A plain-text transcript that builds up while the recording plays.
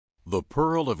The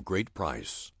Pearl of Great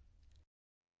Price.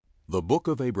 The Book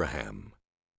of Abraham.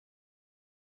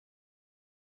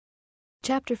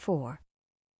 Chapter 4.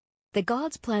 The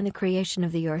gods plan the creation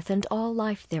of the earth and all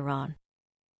life thereon.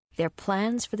 Their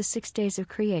plans for the 6 days of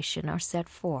creation are set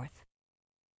forth.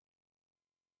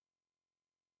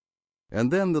 And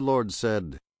then the Lord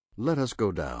said, Let us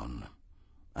go down.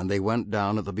 And they went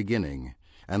down at the beginning,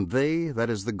 and they, that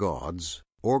is the gods,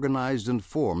 organized and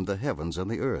formed the heavens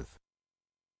and the earth.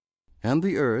 And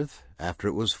the earth, after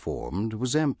it was formed,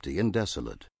 was empty and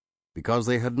desolate, because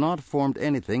they had not formed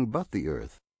anything but the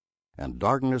earth, and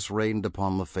darkness reigned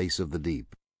upon the face of the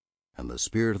deep, and the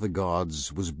spirit of the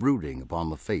gods was brooding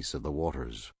upon the face of the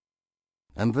waters.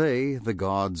 And they, the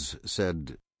gods,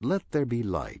 said, Let there be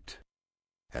light.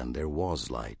 And there was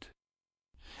light.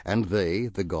 And they,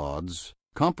 the gods,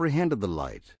 comprehended the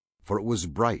light, for it was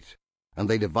bright, and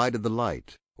they divided the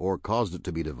light, or caused it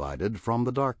to be divided, from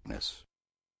the darkness.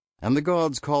 And the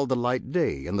gods called the light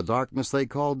day, and the darkness they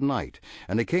called night.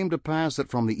 And it came to pass that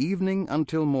from the evening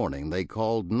until morning they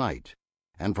called night,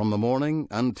 and from the morning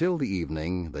until the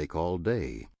evening they called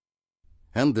day.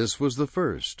 And this was the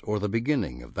first, or the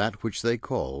beginning, of that which they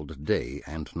called day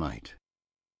and night.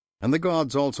 And the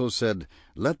gods also said,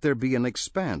 Let there be an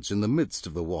expanse in the midst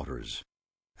of the waters,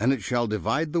 and it shall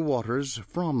divide the waters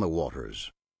from the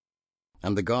waters.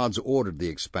 And the gods ordered the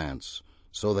expanse,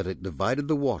 so that it divided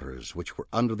the waters which were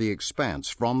under the expanse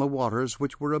from the waters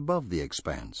which were above the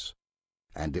expanse.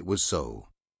 And it was so,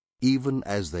 even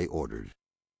as they ordered.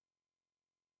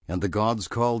 And the gods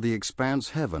called the expanse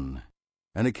heaven,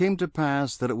 and it came to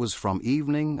pass that it was from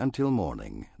evening until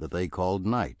morning that they called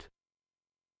night.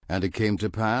 And it came to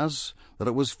pass that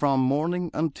it was from morning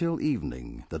until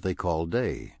evening that they called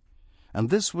day. And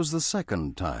this was the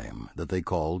second time that they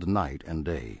called night and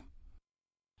day.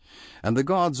 And the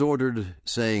gods ordered,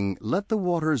 saying, Let the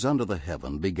waters under the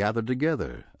heaven be gathered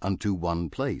together unto one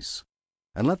place,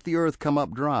 and let the earth come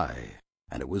up dry.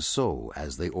 And it was so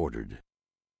as they ordered.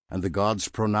 And the gods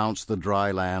pronounced the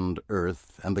dry land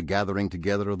earth, and the gathering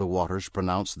together of the waters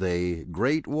pronounced they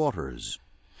great waters.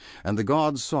 And the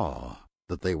gods saw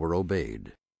that they were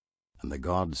obeyed. And the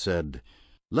gods said,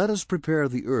 Let us prepare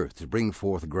the earth to bring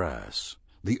forth grass,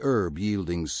 the herb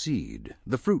yielding seed,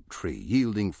 the fruit tree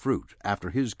yielding fruit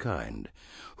after his kind,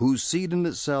 whose seed in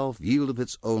itself yieldeth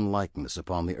its own likeness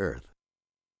upon the earth.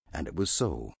 And it was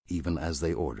so, even as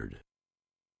they ordered.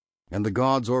 And the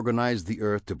gods organized the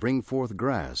earth to bring forth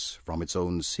grass from its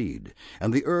own seed,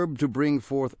 and the herb to bring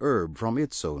forth herb from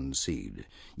its own seed,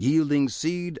 yielding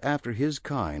seed after his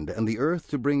kind, and the earth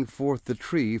to bring forth the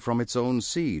tree from its own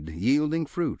seed, yielding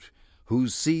fruit,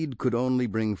 whose seed could only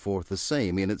bring forth the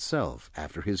same in itself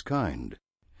after his kind.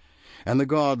 And the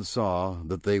gods saw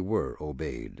that they were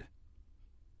obeyed.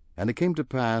 And it came to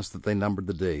pass that they numbered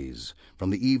the days. From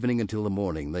the evening until the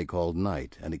morning they called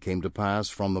night, and it came to pass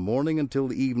from the morning until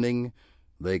the evening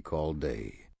they called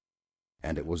day.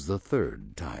 And it was the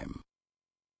third time.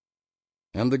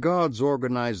 And the gods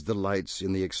organized the lights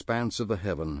in the expanse of the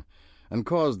heaven, and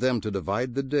caused them to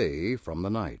divide the day from the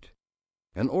night,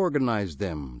 and organized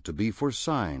them to be for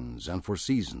signs and for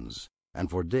seasons, and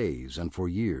for days and for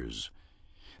years,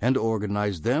 and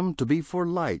organized them to be for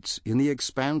lights in the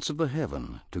expanse of the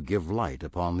heaven, to give light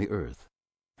upon the earth.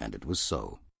 And it was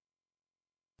so.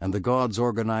 And the gods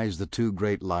organized the 2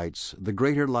 great lights, the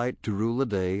greater light to rule the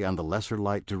day, and the lesser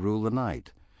light to rule the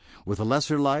night. With the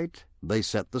lesser light they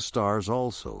set the stars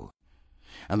also.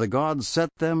 And the gods set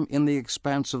them in the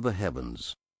expanse of the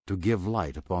heavens, to give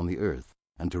light upon the earth,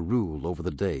 and to rule over the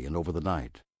day and over the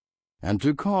night, and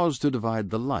to cause to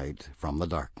divide the light from the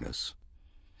darkness.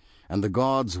 And the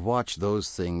gods watched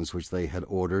those things which they had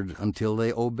ordered until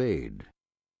they obeyed.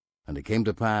 And it came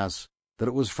to pass that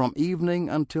it was from evening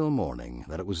until morning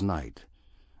that it was night.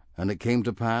 And it came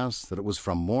to pass that it was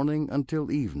from morning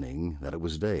until evening that it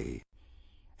was day.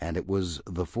 And it was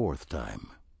the 4th time.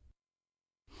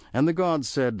 And the gods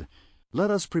said, Let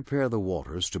us prepare the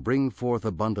waters to bring forth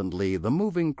abundantly the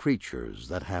moving creatures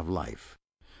that have life,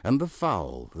 and the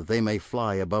fowl, that they may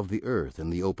fly above the earth in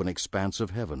the open expanse of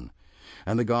heaven.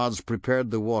 And the gods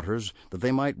prepared the waters, that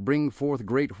they might bring forth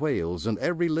great whales, and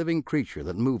every living creature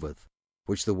that moveth,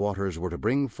 which the waters were to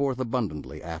bring forth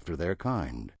abundantly after their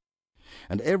kind,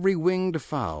 and every winged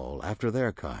fowl after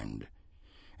their kind.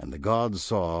 And the gods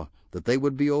saw that they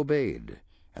would be obeyed,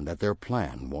 and that their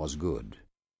plan was good.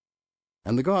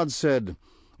 And the gods said,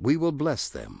 We will bless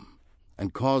them,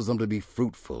 and cause them to be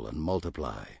fruitful and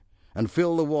multiply, and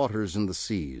fill the waters in the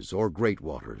seas, or great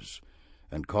waters,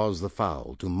 and cause the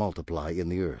fowl to multiply in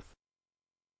the earth.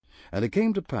 And it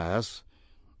came to pass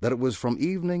that it was from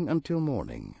evening until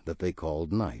morning that they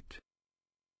called night.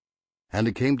 And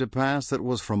it came to pass that it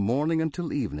was from morning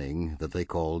until evening that they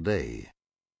called day.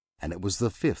 And it was the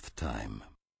 5th time.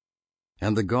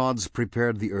 And the gods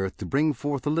prepared the earth to bring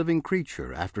forth a living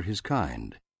creature after his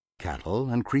kind, cattle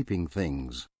and creeping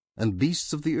things, and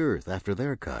beasts of the earth after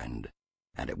their kind.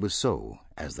 And it was so,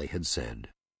 as they had said.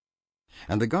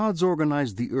 And the gods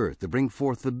organized the earth to bring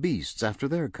forth the beasts after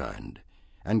their kind,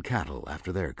 and cattle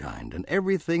after their kind, and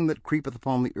everything that creepeth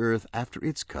upon the earth after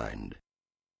its kind.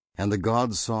 And the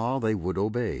gods saw they would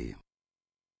obey.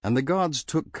 And the gods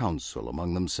took counsel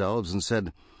among themselves, and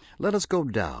said, Let us go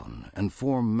down, and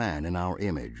form man in our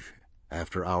image,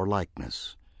 after our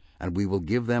likeness, and we will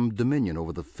give them dominion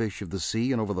over the fish of the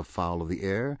sea, and over the fowl of the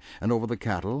air, and over the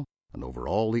cattle, and over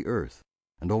all the earth,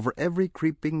 and over every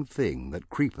creeping thing that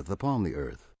creepeth upon the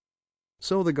earth.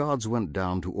 So the gods went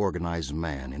down to organize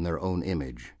man in their own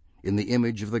image, in the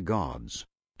image of the gods,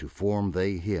 to form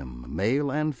they him,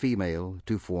 male and female,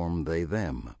 to form they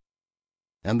them.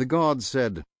 And the gods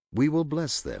said, We will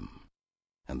bless them.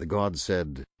 And the gods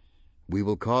said, We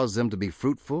will cause them to be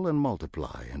fruitful and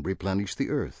multiply, and replenish the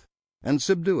earth, and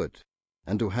subdue it,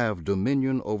 and to have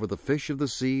dominion over the fish of the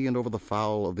sea, and over the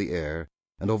fowl of the air,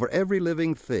 and over every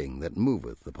living thing that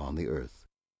moveth upon the earth.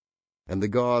 And the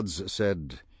gods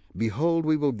said, Behold,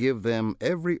 we will give them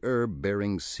every herb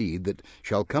bearing seed that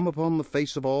shall come upon the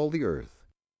face of all the earth,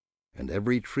 and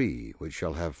every tree which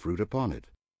shall have fruit upon it.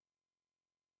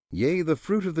 Yea, the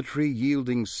fruit of the tree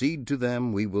yielding seed to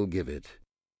them we will give it.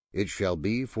 It shall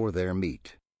be for their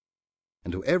meat.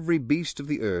 And to every beast of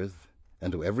the earth,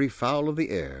 and to every fowl of the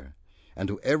air, and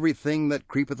to everything that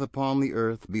creepeth upon the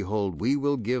earth, behold, we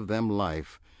will give them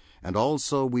life, and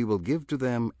also we will give to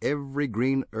them every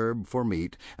green herb for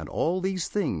meat, and all these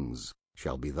things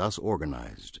shall be thus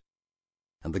organized.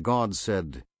 And the gods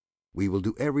said, We will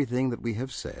do everything that we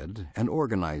have said, and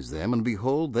organize them, and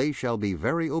behold, they shall be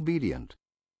very obedient.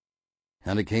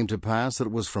 And it came to pass that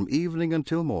it was from evening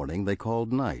until morning they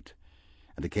called night,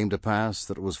 and it came to pass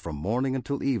that it was from morning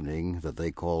until evening that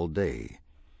they called day.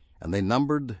 And they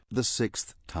numbered the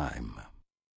 6th time.